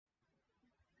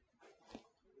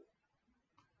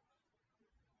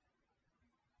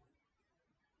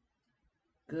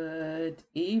Good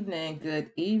evening. Good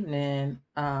evening.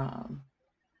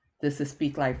 This is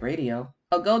Speak Life Radio.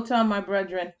 Go tell my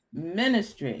brethren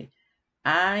ministry.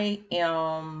 I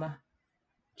am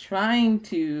trying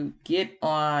to get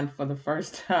on for the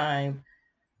first time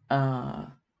uh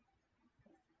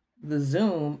the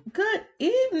Zoom. Good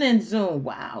evening, Zoom.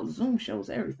 Wow, Zoom shows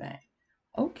everything.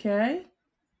 Okay.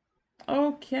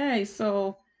 Okay,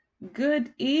 so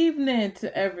good evening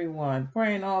to everyone.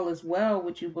 Praying all is well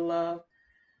with you, beloved.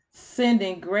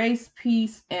 Sending grace,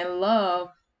 peace, and love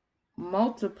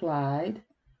multiplied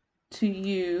to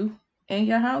you and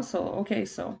your household. Okay,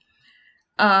 so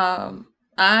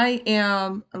I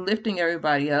am lifting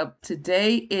everybody up.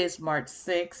 Today is March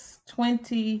 6th,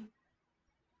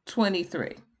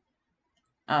 2023.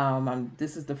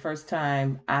 This is the first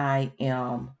time I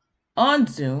am on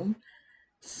Zoom.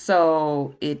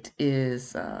 So it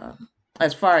is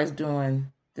as far as doing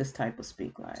this type of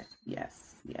speak live.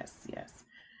 Yes, yes, yes.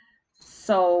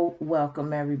 So,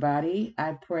 welcome everybody.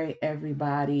 I pray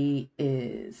everybody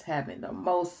is having the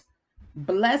most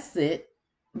blessed,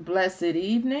 blessed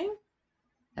evening.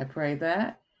 I pray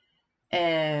that.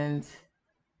 And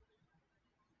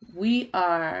we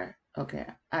are okay.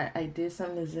 I did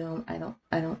something to Zoom. I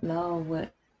don't know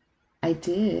what I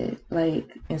did.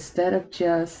 Like instead of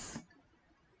just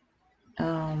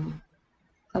um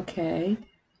okay,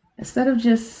 instead of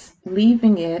just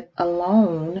leaving it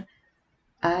alone,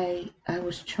 I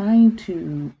was trying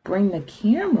to bring the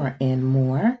camera in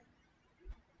more.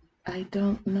 I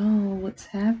don't know what's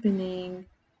happening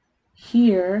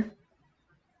here.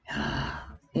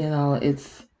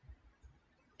 It's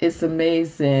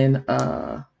amazing.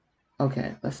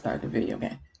 Okay, let's start the video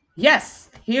again.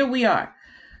 Yes, here we are.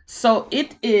 So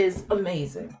it is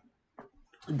amazing.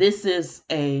 This is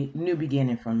a new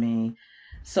beginning for me.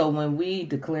 So when we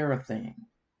declare a thing,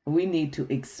 we need to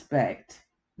expect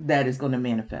that it's going to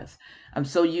manifest. I'm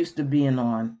so used to being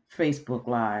on Facebook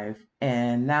Live,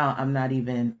 and now I'm not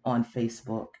even on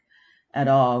Facebook at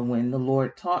all. When the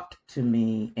Lord talked to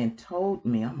me and told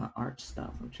me, I'm an art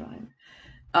stuff, I'm trying.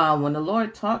 When the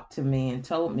Lord talked to me and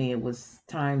told me it was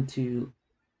time to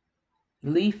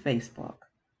leave Facebook,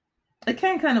 it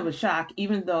came kind of a shock,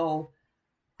 even though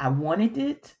I wanted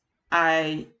it.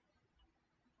 I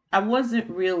I wasn't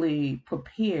really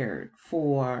prepared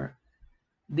for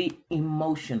the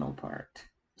emotional part.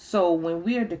 So when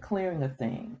we are declaring a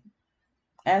thing,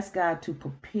 ask God to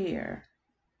prepare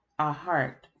our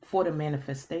heart for the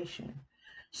manifestation.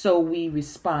 So we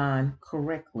respond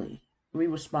correctly. We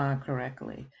respond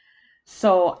correctly.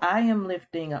 So I am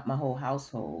lifting up my whole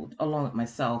household along with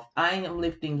myself. I am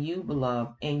lifting you,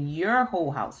 beloved, and your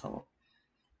whole household.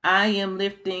 I am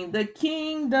lifting the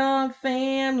kingdom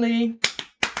family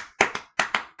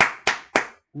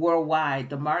worldwide,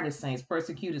 the martyr saints,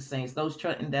 persecuted saints, those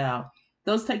trodden down,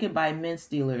 those taken by men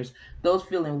stealers, those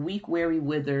feeling weak, weary,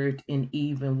 withered, and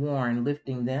even worn,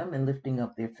 lifting them and lifting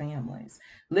up their families,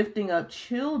 lifting up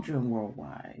children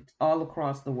worldwide, all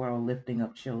across the world, lifting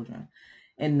up children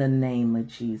in the name of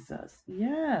Jesus.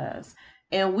 Yes.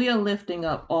 And we are lifting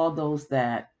up all those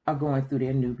that are going through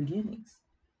their new beginnings.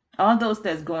 All those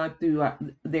that's going through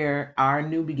our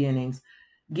new beginnings,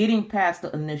 getting past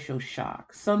the initial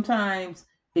shock. Sometimes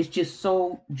it's just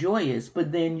so joyous,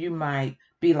 but then you might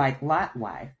be like Lot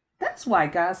wife. That's why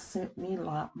God sent me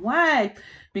Lot wife,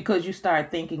 because you start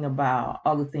thinking about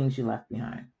all the things you left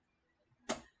behind.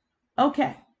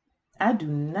 Okay, I do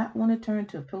not want to turn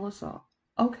to a pillow of salt.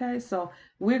 Okay, so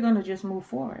we're going to just move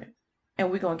forward, and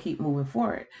we're going to keep moving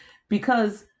forward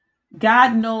because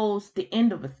God knows the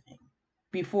end of a thing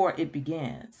before it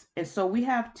begins. And so we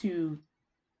have to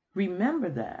remember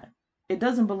that it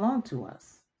doesn't belong to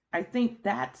us. I think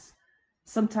that's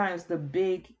sometimes the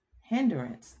big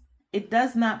hindrance. It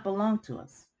does not belong to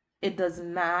us. It does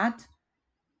not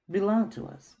belong to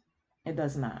us. It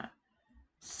does not.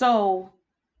 So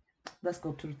let's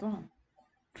go to the throne.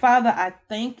 Father, I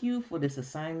thank you for this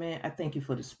assignment. I thank you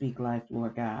for the Speak Life,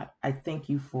 Lord God. I thank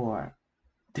you for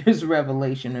this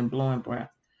revelation and blowing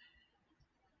breath,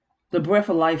 the breath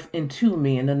of life into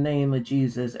me in the name of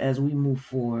Jesus as we move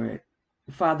forward.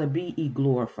 Father, be ye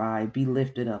glorified, be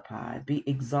lifted up high, be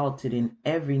exalted in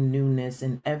every newness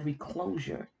and every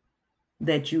closure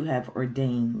that you have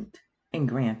ordained and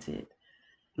granted.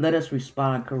 Let us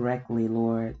respond correctly,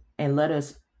 Lord, and let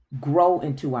us grow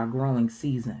into our growing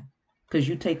season because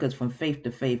you take us from faith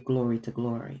to faith, glory to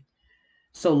glory.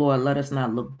 So, Lord, let us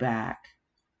not look back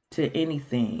to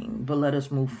anything, but let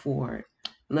us move forward.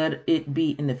 Let it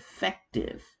be an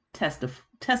effective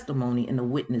testimony and a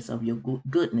witness of your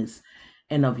goodness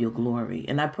and of your glory.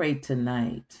 And I pray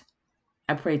tonight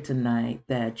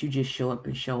that you just show up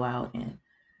and show out and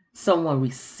Someone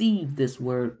receive this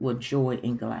word with joy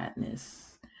and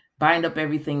gladness. Bind up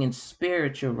everything in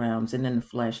spiritual realms and in the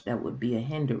flesh that would be a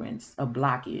hindrance, a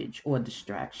blockage, or a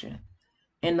distraction.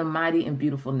 In the mighty and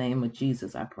beautiful name of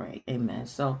Jesus, I pray. Amen.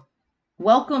 So,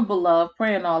 welcome, beloved.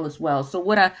 Praying all is well. So,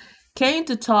 what I came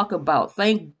to talk about,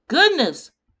 thank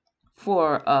goodness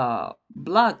for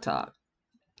Blog Talk.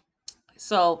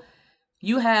 So,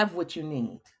 you have what you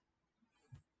need.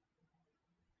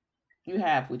 You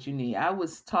have what you need. I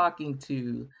was talking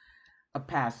to a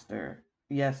pastor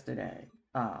yesterday,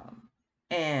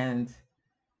 and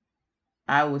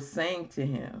I was saying to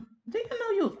him, "Do you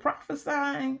know you was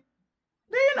prophesying?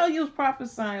 Do you know you was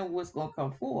prophesying what's gonna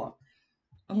come forth?"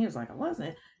 And he was like, "I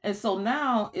wasn't." And so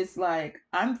now it's like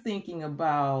I'm thinking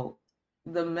about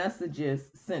the messages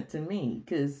sent to me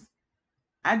because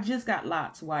I just got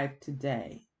Lot's wife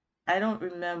today. I don't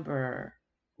remember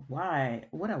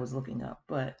what I was looking up,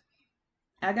 but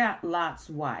I got Lot's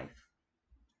wife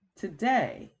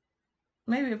today,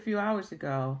 maybe a few hours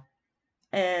ago.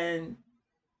 And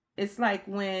it's like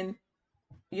when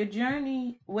your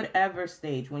journey, whatever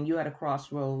stage, when you're at a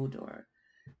crossroad or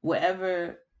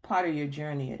whatever part of your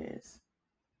journey it is,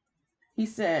 he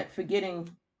said,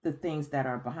 forgetting the things that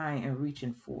are behind and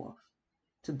reaching forth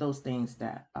to those things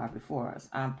that are before us.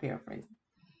 I'm paraphrasing.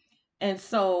 And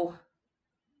so,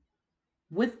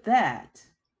 with that,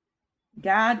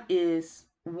 God is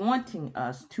wanting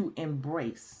us to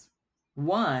embrace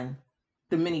one,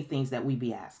 the many things that we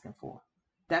be asking for.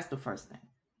 That's the first thing.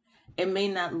 It may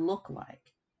not look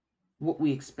like what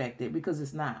we expected because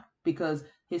it's not, because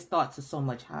his thoughts are so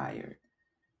much higher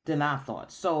than our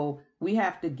thoughts. So we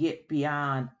have to get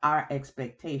beyond our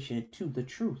expectation to the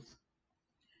truth.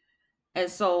 And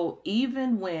so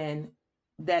even when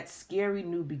that scary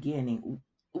new beginning,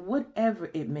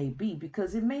 whatever it may be,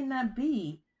 because it may not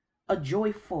be a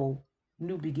joyful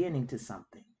new beginning to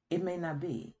something, it may not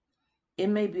be. It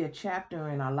may be a chapter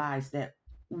in our lives that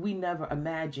we never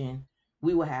imagined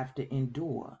we will have to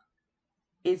endure.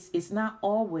 It's not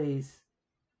always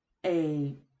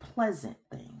a pleasant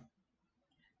thing,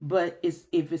 but it's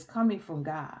if it's coming from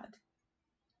God,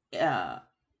 uh,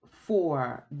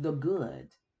 for the good,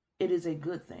 it is a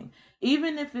good thing.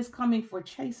 Even if it's coming for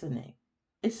chastening,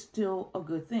 it's still a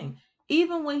good thing.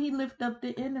 Even when he lift up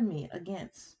the enemy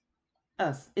against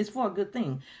us, it's for a good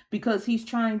thing because he's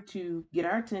trying to get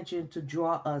our attention to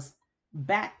draw us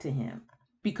back to him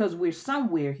because we're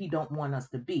somewhere he don't want us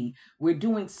to be. We're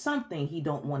doing something he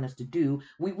don't want us to do.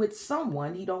 We with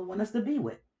someone he don't want us to be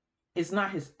with. It's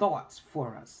not his thoughts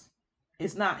for us.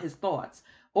 It's not his thoughts.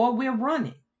 Or we're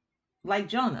running like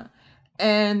Jonah.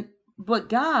 And but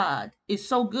God is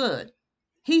so good.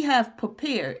 He have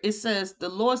prepared. It says the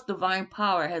Lord's divine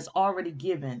power has already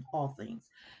given all things.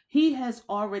 He has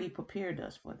already prepared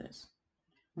us for this.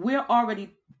 We're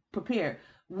already prepared.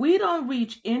 We don't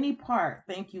reach any part.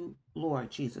 Thank you,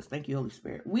 Lord Jesus. Thank you, Holy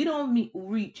Spirit. We don't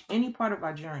reach any part of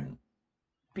our journey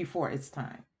before it's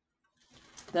time.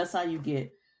 That's how you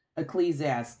get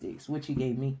Ecclesiastes, which he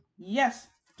gave me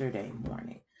yesterday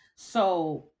morning.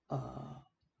 So,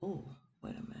 oh,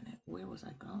 wait a minute. Where was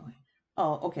I going?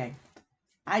 Oh, okay.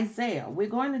 Isaiah. We're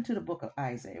going into the book of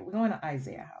Isaiah. We're going to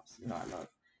Isaiah house. You know, I love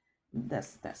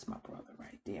that's my brother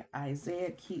right there.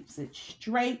 Isaiah keeps it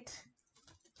straight.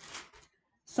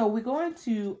 So we're going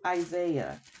to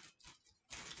Isaiah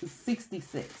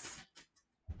 66,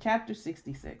 chapter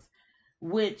 66,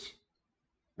 which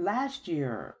last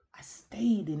year I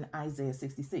stayed in Isaiah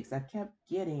 66. I kept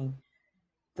getting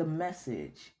the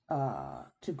message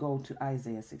to go to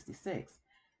Isaiah 66.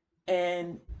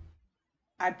 And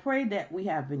I pray that we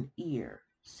have an ear,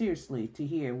 seriously, to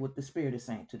hear what the Spirit is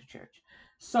saying to the church.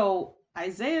 So,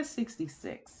 Isaiah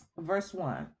 66, verse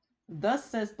 1, thus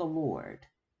says the Lord,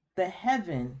 the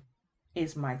heaven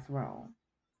is my throne,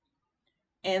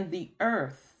 and the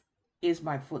earth is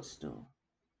my footstool.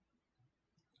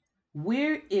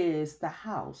 Where is the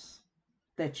house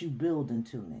that you build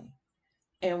unto me?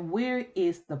 And where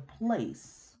is the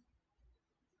place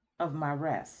of my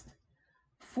rest?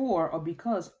 For or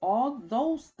because all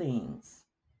those things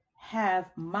have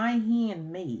my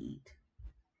hand made,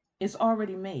 it's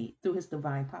already made through his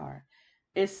divine power.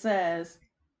 It says,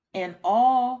 and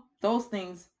all those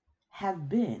things have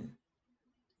been,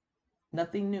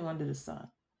 nothing new under the sun,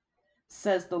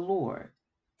 says the Lord.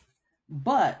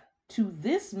 But to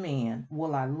this man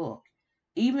will I look,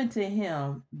 even to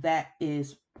him that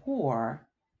is poor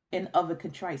and of a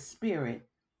contrite spirit,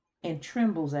 and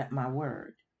trembles at my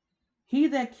word. He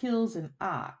that kills an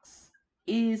ox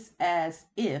is as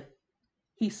if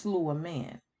he slew a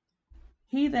man.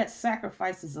 He that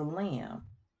sacrifices a lamb,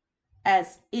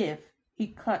 as if he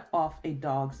cut off a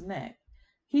dog's neck.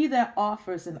 He that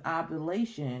offers an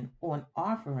oblation or an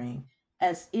offering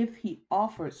as if he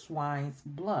offered swine's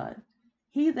blood.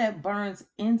 He that burns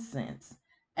incense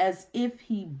as if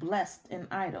he blessed an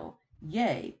idol.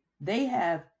 Yea, they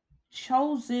have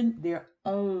chosen their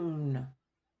own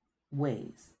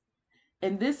ways.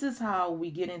 And this is how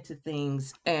we get into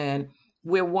things and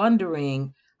we're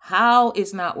wondering how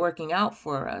it's not working out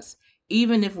for us.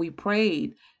 Even if we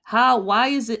prayed, why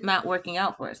is it not working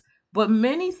out for us? But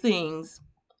many things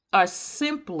are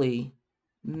simply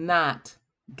not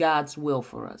God's will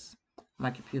for us. My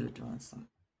computer doing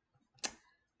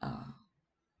uh,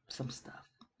 some stuff.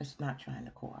 It's not trying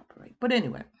to cooperate. But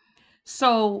anyway,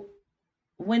 so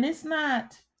when it's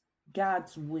not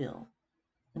God's will,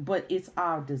 but it's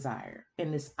our desire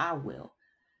and it's our will,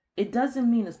 it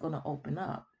doesn't mean it's going to open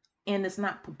up, and it's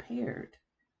not prepared.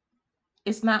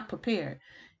 It's not prepared.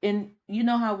 And you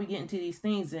know how we get into these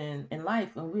things in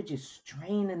life and we're just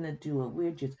straining to do it.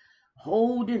 We're just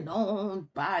holding on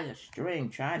by a string,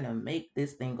 trying to make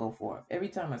this thing go forth. Every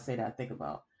time I say that, I think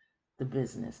about the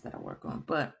business that I work on.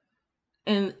 But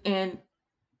and it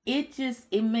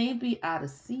may be out of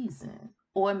season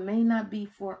or it may not be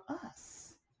for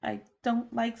us. I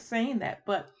don't like saying that,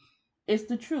 but it's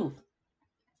the truth.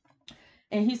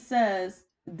 And he says,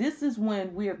 this is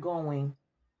when we're going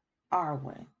our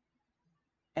way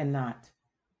and not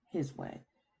his way.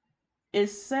 It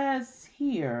says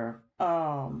here,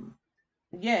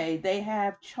 yea, they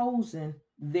have chosen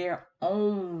their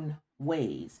own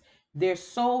ways. Their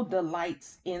soul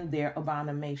delights in their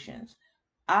abominations.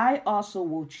 I also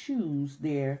will choose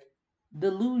their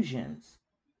delusions.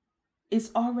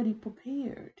 It's already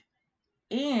prepared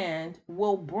and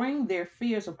will bring their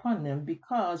fears upon them,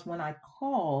 because when I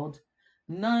called,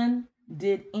 none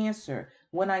did answer.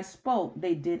 When I spoke,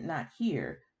 they did not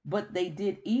hear, but they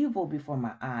did evil before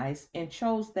my eyes and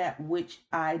chose that which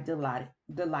I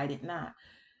delighted not.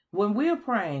 When we're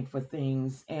praying for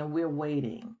things and we're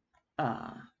waiting,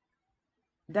 uh,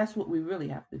 that's what we really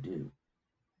have to do.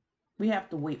 We have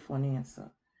to wait for an answer.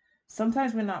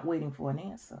 Sometimes we're not waiting for an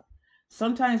answer.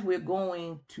 Sometimes we're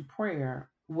going to prayer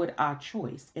with our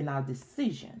choice and our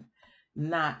decision,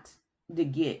 not to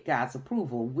get God's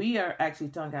approval. We are actually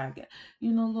telling God,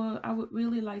 Lord, I would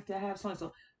really like to have so and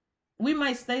so. We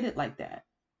might state it like that,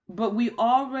 but we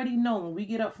already know when we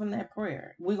get up from that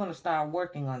prayer, we're going to start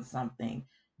working on something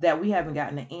that we haven't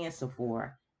gotten an answer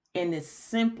for, and it's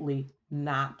simply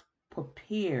not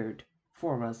prepared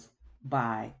for us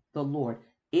by the Lord.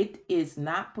 It is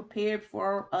not prepared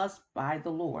for us by the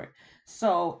Lord.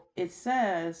 So it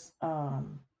says,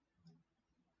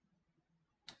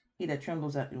 he that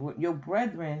trembles at your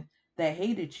brethren that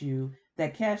hated you,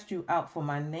 that cast you out for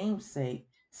my name's sake,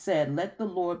 said, let the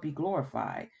Lord be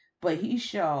glorified. But he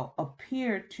shall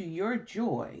appear to your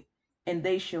joy, and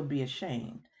they shall be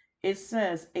ashamed. It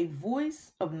says, a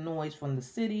voice of noise from the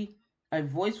city, a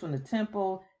voice from the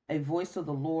temple, a voice of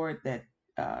the Lord that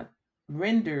uh,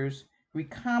 renders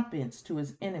recompense to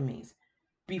his enemies.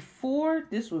 Before,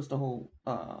 this was the whole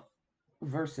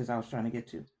verses I was trying to get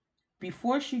to.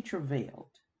 Before she travailed,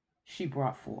 she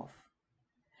brought forth.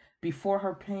 Before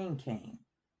her pain came,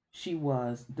 she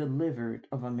was delivered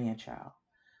of a man child.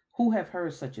 Who have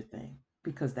heard such a thing?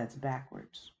 Because that's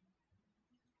backwards.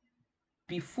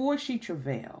 Before she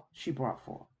travailed, she brought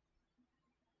forth.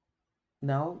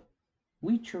 No,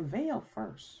 we travail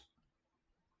first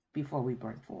before we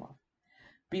bring forth.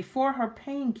 Before her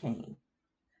pain came,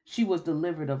 she was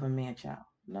delivered of a man child.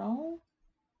 No,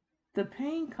 the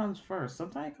pain comes first.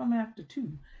 Sometimes it comes after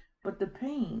too, but the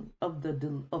pain of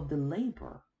the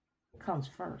labor comes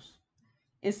first.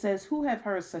 It says, who have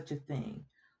heard such a thing?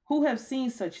 Who have seen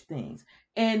such things?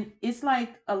 And it's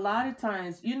like a lot of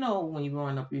times, when you're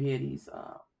growing up, you hear these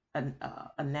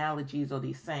analogies or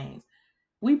these sayings.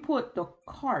 We put the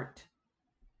cart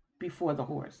before the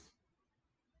horse.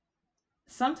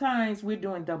 Sometimes we're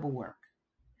doing double work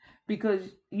because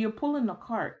you're pulling the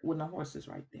cart when the horse is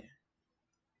right there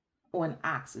or an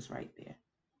ox is right there.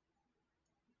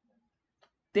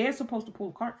 They're supposed to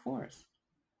pull the cart for us.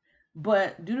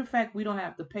 But due to the fact we don't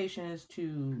have the patience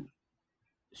to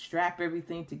strap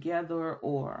everything together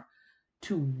or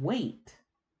to wait,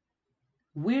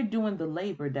 we're doing the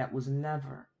labor that was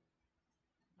never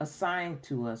assigned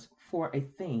to us for a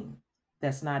thing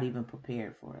that's not even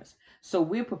prepared for us. So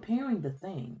we're preparing the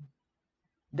thing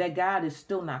that God is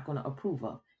still not going to approve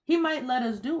of. He might let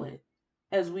us do it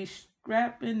as we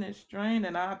strap in and strain,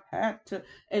 and I've had to.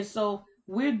 And so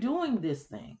we're doing this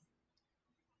thing,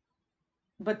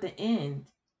 but the end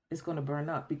is going to burn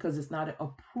up because it's not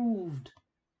approved.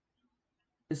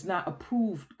 It's not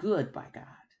approved good by God.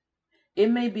 It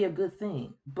may be a good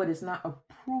thing, but it's not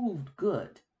approved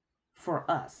good for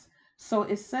us. So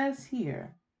it says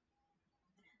here,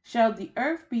 shall the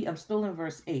earth be, I'm still in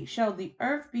verse 8, shall the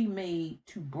earth be made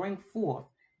to bring forth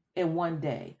in one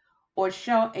day? Or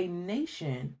shall a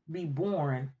nation be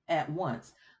born at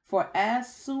once? For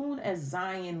as soon as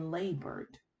Zion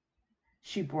labored,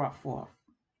 she brought forth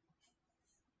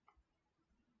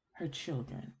her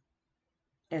children.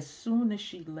 As soon as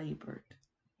she labored,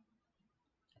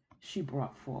 she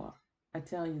brought forth. I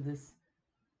tell you this,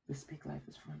 the Speak Life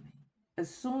is for me.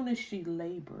 As soon as she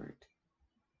labored,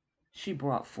 she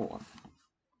brought forth.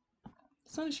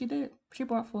 As soon as she did, she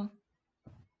brought forth.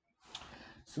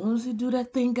 As soon as you do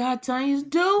that thing God tells you to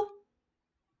do,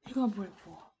 you're going to bring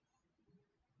forth.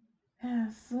 Yeah,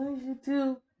 as soon as you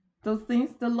do those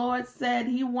things the Lord said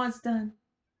he wants done.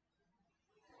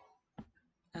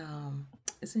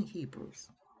 It's in Hebrews.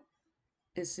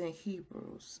 It's in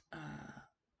Hebrews.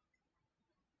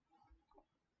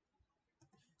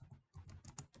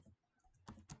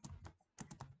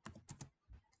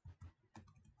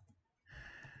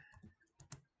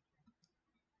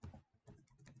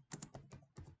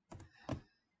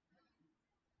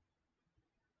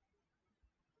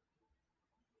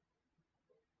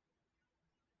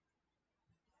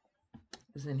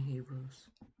 It's in Hebrews.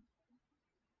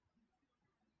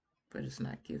 But it's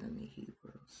not giving me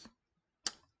Hebrews.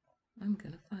 I'm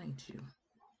going to find you.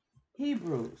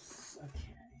 Hebrews.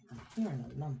 Okay. I'm hearing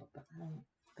a number, but I don't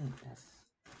think that's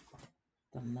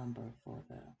the number for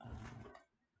the.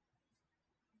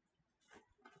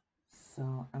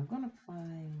 So I'm going to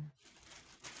find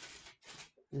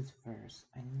this verse.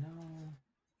 I know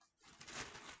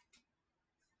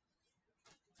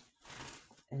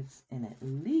it's in at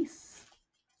least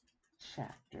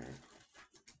chapter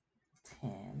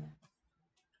 10.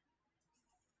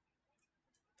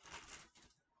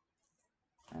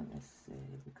 Let me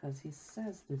see, because he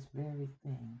says this very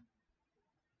thing.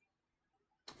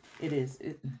 It's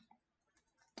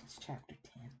chapter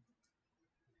 10.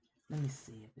 Let me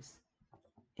see if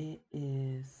it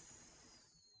is.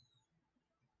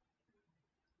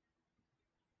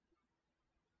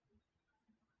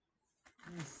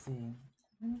 Let me see.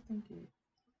 I don't think it.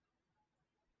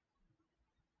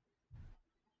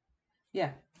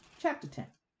 Yeah, chapter 10.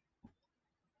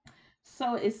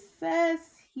 So it says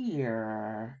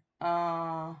here,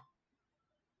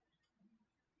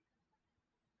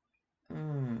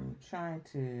 trying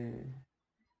to,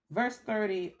 verse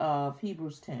 30 of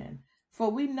Hebrews 10. For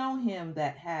we know him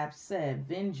that have said,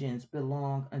 vengeance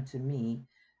belong unto me.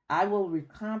 I will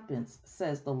recompense,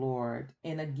 says the Lord.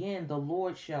 And again, the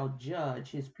Lord shall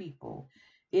judge his people.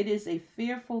 It is a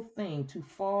fearful thing to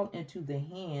fall into the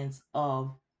hands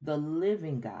of the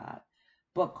living God,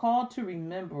 but call to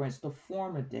remembrance the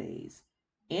former days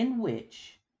in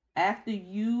which, after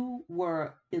you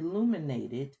were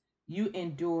illuminated, you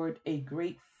endured a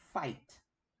great fight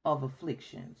of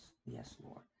afflictions. Yes,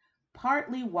 Lord.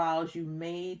 Partly whiles you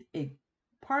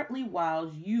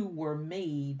were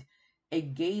made a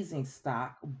gazing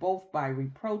stock, both by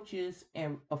reproaches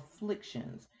and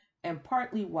afflictions, and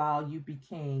partly while you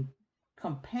became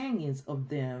companions of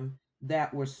them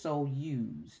that were so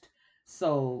used.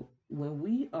 So when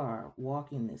we are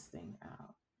walking this thing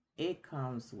out, it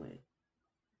comes with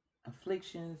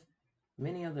afflictions,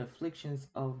 many other afflictions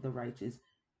of the righteous.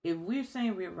 If we're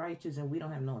saying we're righteous and we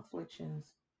don't have no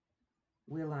afflictions,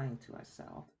 we're lying to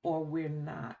ourselves, or we're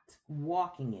not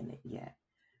walking in it yet,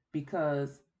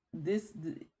 because the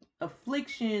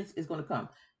afflictions is going to come.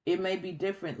 It may be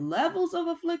different levels of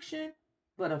affliction,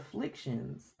 but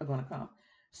afflictions are going to come.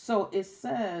 So it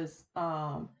says,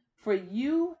 for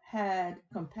you had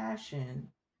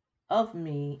compassion of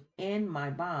me in my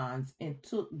bonds, and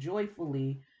took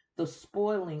joyfully the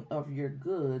spoiling of your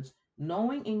goods,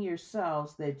 knowing in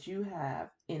yourselves that you have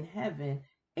in heaven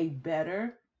a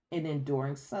better and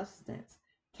enduring substance.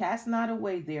 Cast not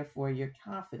away, therefore, your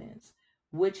confidence,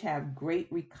 which have great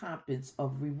recompense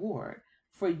of reward.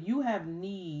 For you have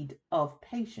need of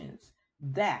patience,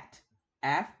 that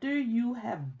after you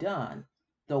have done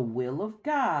the will of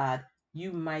God,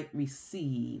 you might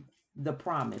receive the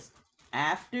promise.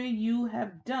 After you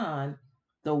have done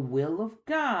the will of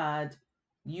God,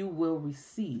 you will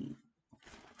receive.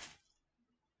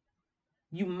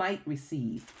 You might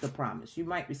receive the promise. You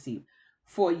might receive.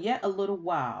 For yet a little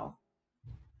while,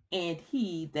 and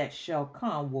he that shall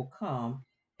come will come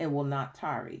and will not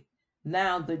tarry.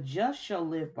 Now the just shall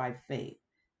live by faith.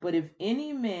 But if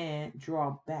any man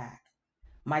draw back,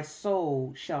 my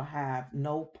soul shall have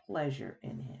no pleasure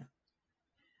in him.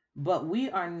 But we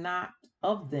are not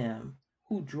of them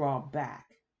who draw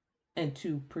back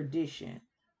into perdition,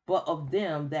 but of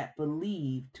them that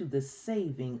believe to the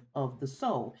saving of the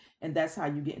soul. And that's how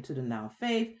you get into the now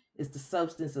faith. It's the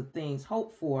substance of things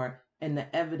hoped for and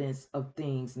the evidence of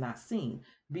things not seen.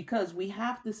 Because we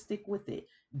have to stick with it.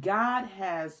 God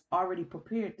has already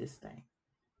prepared this thing.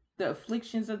 The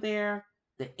afflictions are there,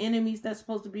 the enemies that's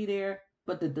supposed to be there,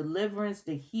 but the deliverance,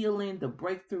 the healing, the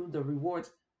breakthrough, the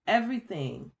rewards,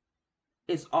 everything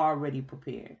is already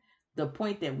prepared. The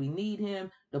point that we need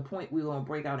him, the point we're going to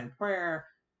break out in prayer,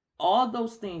 all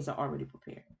those things are already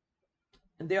prepared.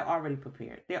 They're already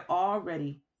prepared. They're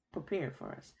already prepared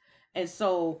for us. And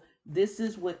so this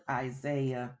is what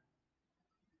Isaiah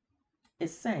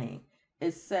is saying.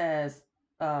 It says,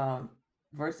 um,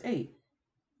 verse 8,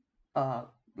 uh,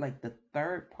 like the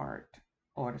third part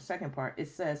or the second part, it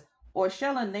says, or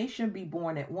shall a nation be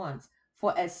born at once?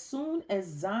 For as soon as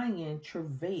Zion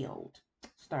travailed,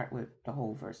 start with the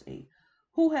whole verse 8.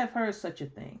 Who have heard such a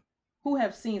thing? Who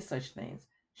have seen such things?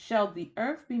 Shall the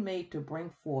earth be made to bring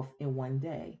forth in one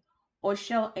day? Or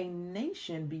shall a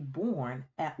nation be born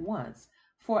at once?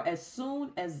 For as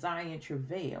soon as Zion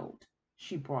travailed,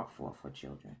 she brought forth her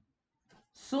children.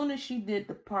 Soon as she did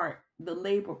the part, the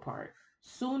labor part,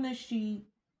 soon as she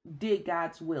did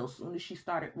God's will, soon as she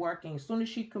started working, soon as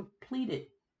she completed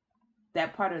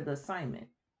that part of the assignment,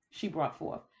 she brought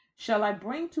forth. Shall I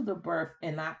bring to the birth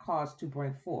and not cause to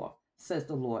bring forth, says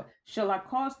the Lord? Shall I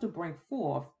cause to bring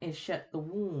forth and shut the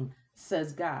womb,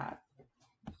 says God?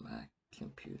 My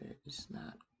computer is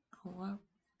not co-op.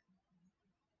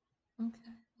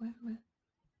 Okay, wait a minute.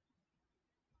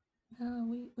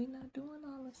 No, we not doing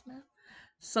all this now.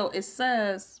 So it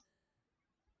says,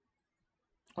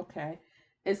 okay,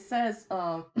 it says,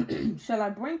 shall I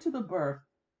bring to the birth,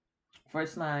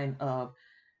 verse 9 of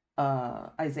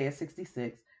Isaiah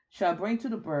 66, shall I bring to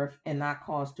the birth and not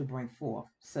cause to bring forth,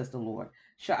 says the Lord.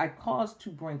 Shall I cause to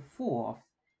bring forth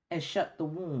and shut the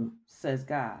womb, says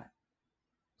God,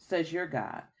 says your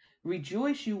God.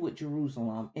 Rejoice you with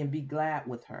Jerusalem and be glad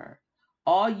with her.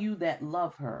 All you that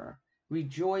love her,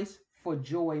 rejoice for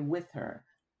joy with her.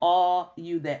 All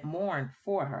you that mourn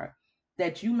for her,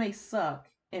 that you may suck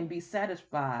and be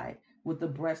satisfied with the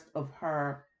breast of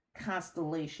her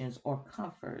constellations or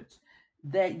comforts,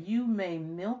 that you may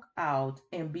milk out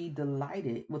and be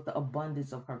delighted with the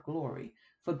abundance of her glory.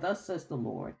 For thus says the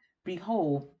Lord,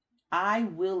 behold, I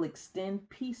will extend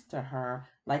peace to her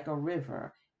like a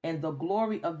river, and the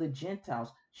glory of the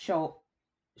Gentiles shall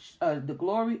the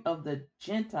glory of the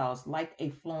Gentiles like a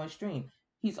flowing stream.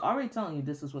 He's already telling you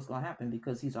this is what's going to happen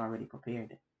because he's already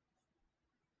prepared it.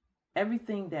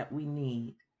 Everything that we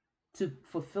need to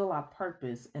fulfill our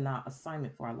purpose and our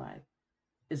assignment for our life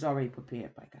is already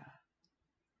prepared by God.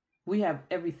 We have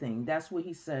everything. That's what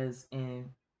he says in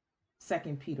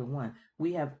 2 Peter 1.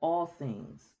 We have all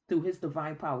things through his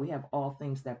divine power. We have all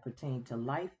things that pertain to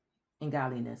life and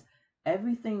godliness.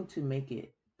 Everything to make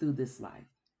it through this life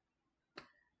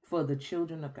for the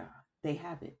children of God. They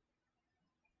have it.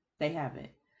 They have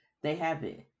it. They have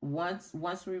it. Once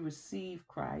we receive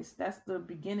Christ, that's the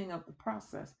beginning of the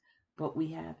process. But we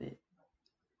have it.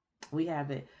 We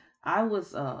have it. I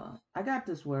got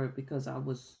this word because I've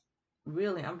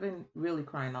been really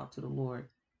crying out to the Lord.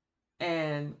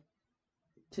 And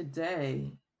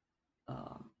today,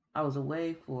 I was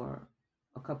away for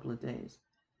a couple of days.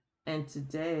 And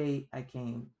today I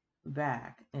came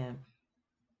back and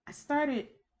I started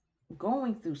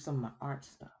going through some of my art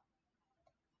stuff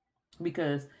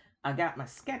because I got my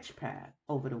sketch pad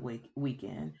over the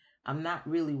weekend. I'm not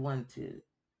really one to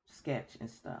sketch and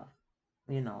stuff.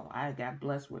 I got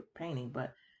blessed with painting,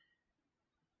 but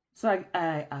so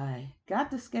I got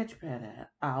the sketch pad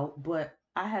out, but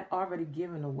I had already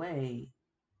given away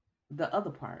the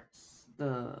other parts,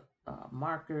 the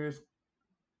markers,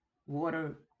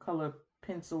 watercolor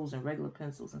pencils, and regular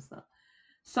pencils and stuff.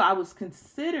 So I was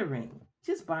considering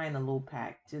just buying a little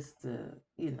pack just to,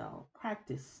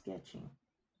 practice sketching.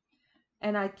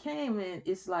 And I came in,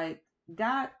 it's like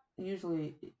God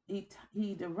usually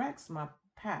he directs my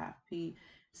path.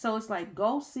 So it's like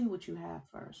go see what you have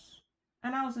first.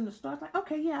 And I was in the store, it's like,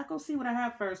 okay, yeah, I go see what I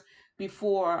have first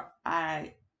before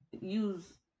I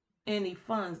use any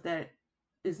funds that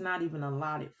is not even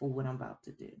allotted for what I'm about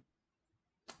to do.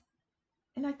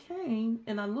 And I came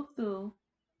and I looked through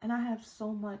and I have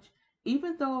so much,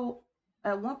 even though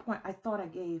at one point I thought I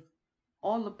gave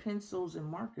all the pencils and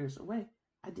markers away,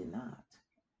 I did not.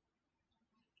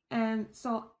 And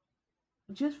so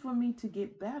just for me to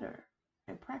get better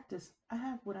and practice, I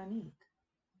have what I need.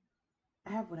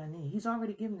 I have what I need. He's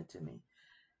already given it to me.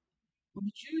 The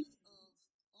majority of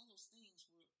all those things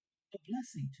were a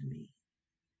blessing to me.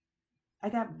 I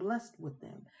got blessed with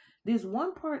them. There's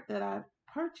one part that I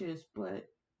purchased, but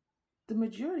the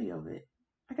majority of it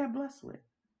I got blessed with.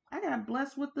 I got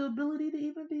blessed with the ability to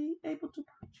even be able to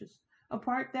purchase a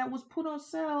part that was put on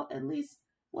sale at least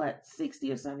what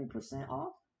 60 or 70%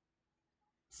 off.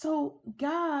 So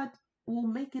God will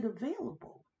make it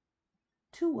available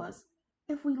to us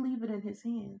if we leave it in his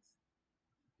hands.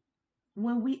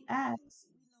 When we ask,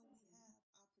 we know we have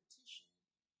our petition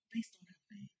based on our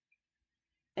faith.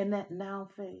 And that now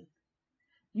faith,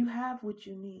 you have what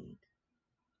you need.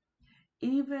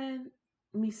 Even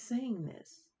me saying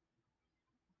this,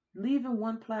 leaving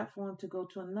one platform to go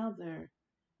to another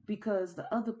because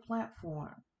the other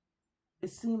platform,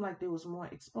 it seemed like there was more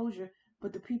exposure,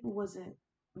 but the people wasn't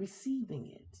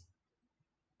receiving it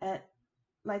at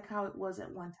like how it was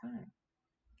at one time.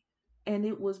 And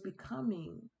it was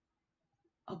becoming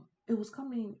a it was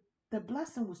coming the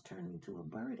blessing was turning into a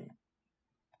burden.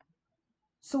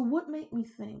 So what made me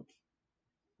think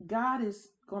God is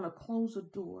going to close a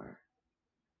door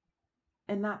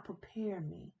and not prepare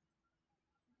me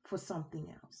for something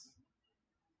else?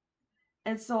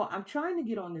 And so I'm trying to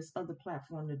get on this other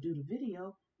platform to do the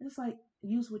video. And it's like,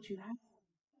 use what you have.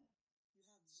 You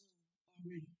have Zoom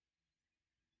already.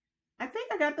 I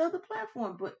think I got the other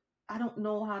platform, but I don't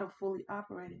know how to fully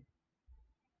operate it.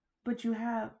 But you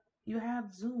have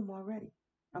Zoom already.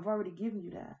 I've already given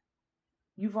you that.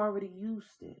 You've already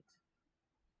used it.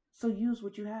 So use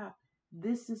what you have.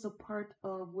 This is a part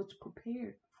of what's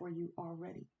prepared for you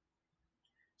already.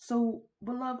 So,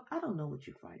 beloved, I don't know what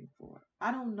you're fighting for.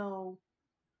 I don't know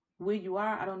where you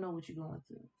are. I don't know what you're going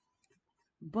through.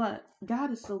 But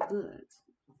God is so good.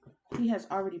 He has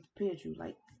already prepared you,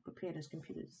 like prepared his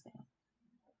computer to stand.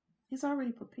 He's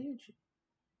already prepared you.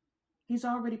 He's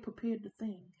already prepared the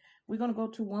thing. We're going to go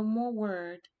to one more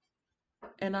word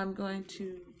and I'm going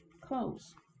to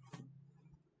close.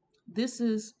 This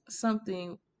is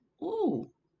something,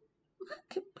 ooh,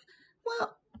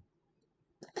 well,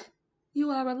 you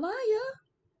are a liar.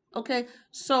 Okay,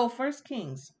 so First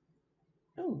Kings.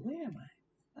 Oh, where am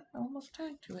I? I almost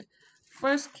turned to it.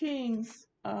 First Kings,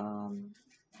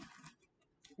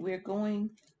 we're going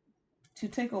to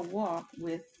take a walk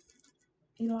with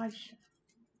Elisha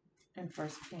in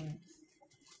First Kings.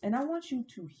 And I want you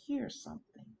to hear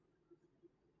something.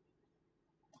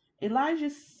 Elijah.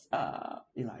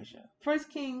 First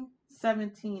Kings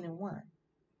 17:1.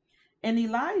 And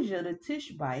Elijah the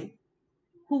Tishbite,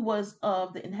 who was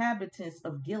of the inhabitants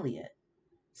of Gilead,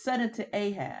 said unto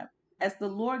Ahab, as the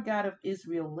Lord God of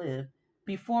Israel lived,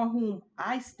 before whom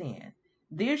I stand,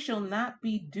 there shall not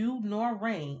be dew nor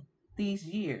rain these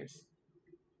years,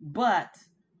 but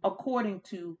according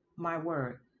to my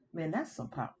word. Man, that's some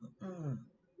power.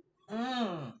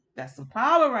 That's some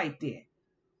power right there.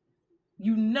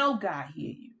 You know God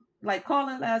hear you. Like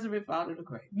calling Lazarus out of the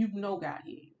grave. You know God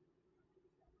hear you.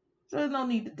 So there's no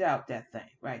need to doubt that thing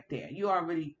right there. You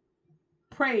already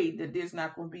prayed that there's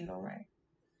not going to be no rain.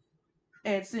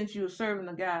 And since you're serving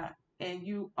the God and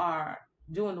you are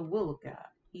doing the will of God,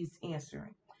 he's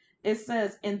answering. It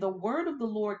says, and the word of the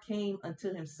Lord came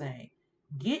unto him, saying,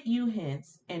 get you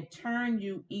hence and turn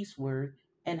you eastward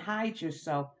and hide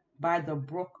yourself by the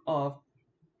brook of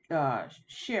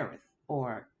Cherith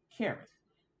or Kerith,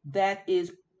 that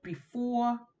is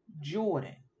before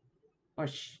Jordan, or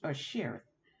Cherith,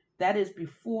 that is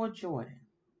before Jordan.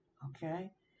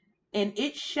 Okay. And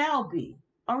it shall be,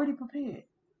 already prepared,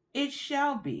 it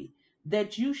shall be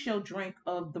that you shall drink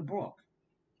of the brook.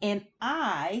 And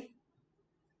I,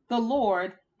 the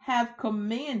Lord, have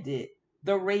commanded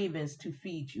the ravens to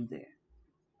feed you there.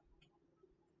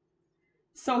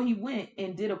 So he went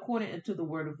and did according to the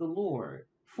word of the Lord.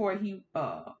 For he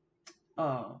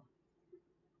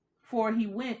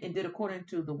went and did according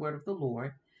to the word of the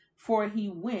Lord. For he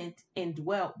went and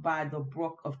dwelt by the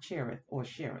brook of Cherith or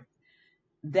Cherith,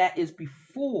 that is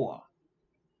before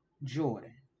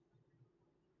Jordan.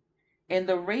 And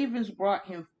the ravens brought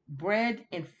him bread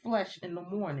and flesh in the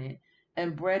morning,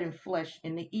 and bread and flesh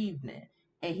in the evening,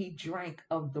 and he drank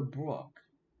of the brook.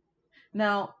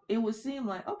 Now it would seem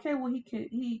like, okay, well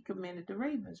he commanded the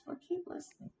ravens, but keep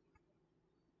listening.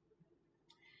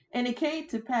 And it came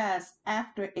to pass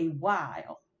after a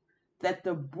while that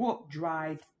the brook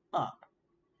dried up,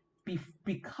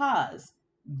 because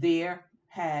there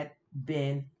had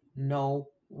been no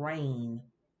rain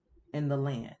in the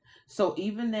land. So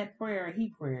even that prayer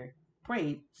he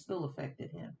prayed still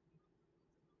affected him.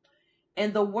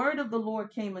 And the word of the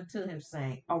Lord came unto him,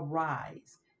 saying,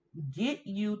 arise, get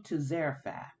you to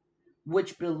Zarephath,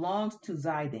 which belongs to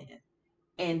Zidon,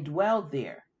 and dwell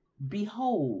there.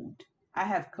 Behold, I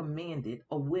have commanded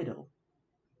a widow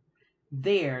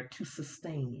there to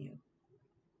sustain you.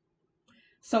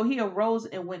 So he arose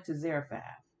and went to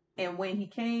Zarephath. And when he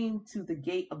came to the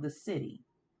gate of the city,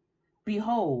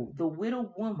 behold, the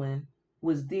widow woman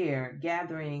was there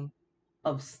gathering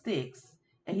of sticks.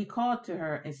 And he called to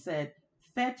her and said,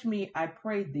 fetch me, I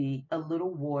pray thee, a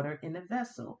little water in a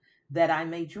vessel, that I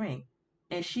may drink.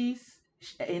 And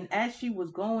and as she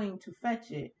was going to fetch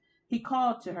it, he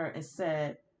called to her and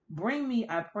said, bring me,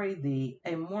 I pray thee,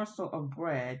 a morsel of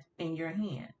bread in your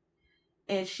hand.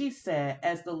 And she said,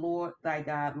 as the Lord thy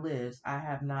God lives, I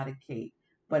have not a cake,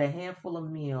 but a handful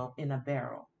of meal in a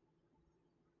barrel,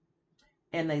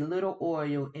 and a little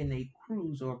oil in a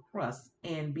cruse or crust.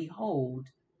 And behold,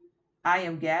 I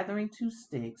am gathering 2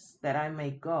 sticks, that I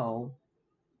may go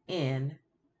in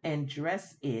and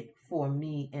dress it for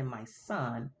me and my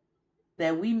son,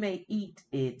 that we may eat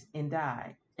it and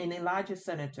die. And Elijah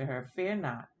said unto her, fear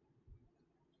not,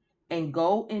 and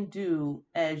go and do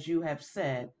as you have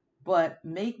said, but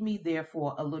make me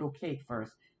therefore a little cake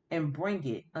first, and bring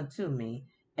it unto me,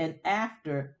 and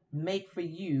after make for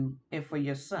you and for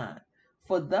your son.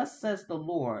 For thus says the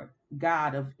Lord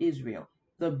God of Israel,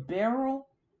 the barrel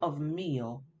of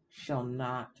meal shall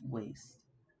not waste,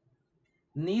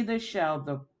 neither shall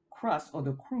the crust or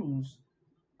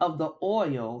of the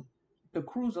oil, the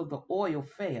cruse of the oil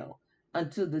fail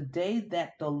until the day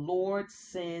that the Lord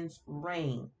sends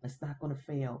rain. It's not going to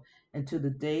fail until the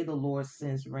day the Lord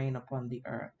sends rain upon the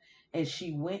earth. And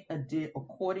she went and did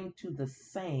according to the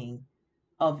saying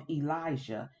of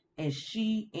Elijah, and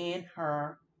she and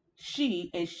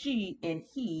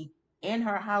he and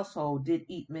her household did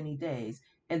eat many days,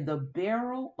 and the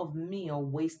barrel of meal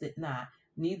wasted not,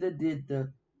 neither did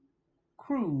the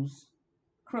cruse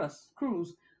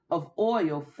cruse of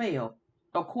oil fail,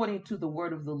 according to the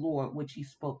word of the Lord which he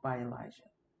spoke by Elijah.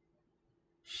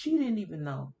 She didn't even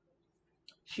know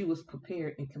she was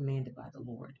prepared and commanded by the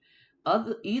Lord.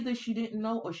 Either she didn't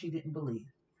know or she didn't believe.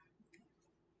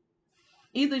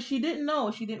 Either she didn't know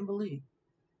or she didn't believe.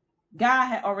 God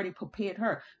had already prepared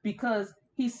her, because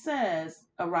he says,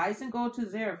 arise and go to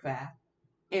Zarephath,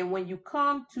 and when you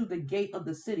come to the gate of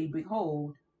the city,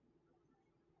 behold,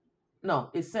 no,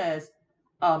 it says,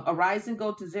 arise and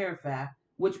go to Zarephath,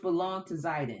 which belonged to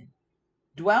Zidon.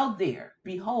 Dwell there.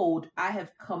 Behold, I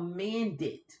have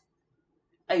commanded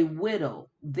a widow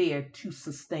there to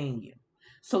sustain you.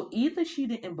 So either she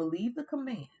didn't believe the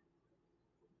command,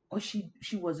 or she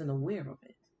wasn't aware of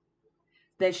it,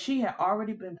 that she had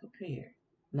already been prepared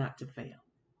not to fail.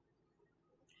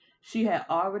 She had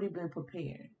already been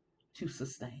prepared to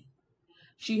sustain.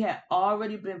 She had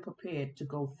already been prepared to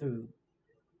go through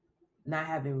not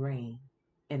having rain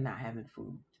and not having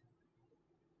food.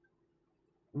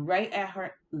 Right at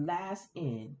her last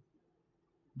end,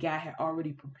 God had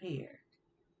already prepared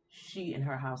she and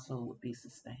her household would be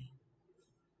sustained.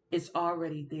 It's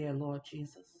already there, Lord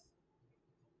Jesus.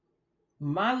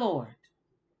 My Lord,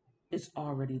 it's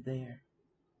already there.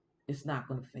 It's not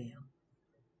going to fail.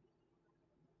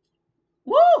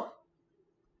 Woo!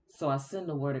 So I send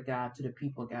the word of God to the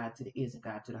people of God, to the ears of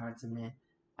God, to the hearts of men.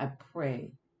 I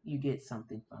pray you get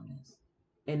something from this.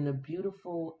 In the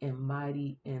beautiful and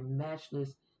mighty and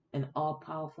matchless and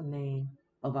all-powerful name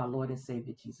of our Lord and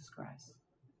Savior, Jesus Christ.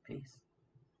 Peace.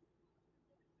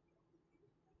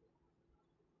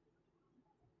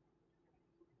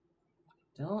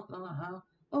 Don't know how.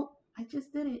 Oh, I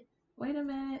just did it. Wait a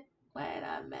minute. Wait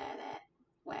a minute.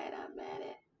 Wait a minute.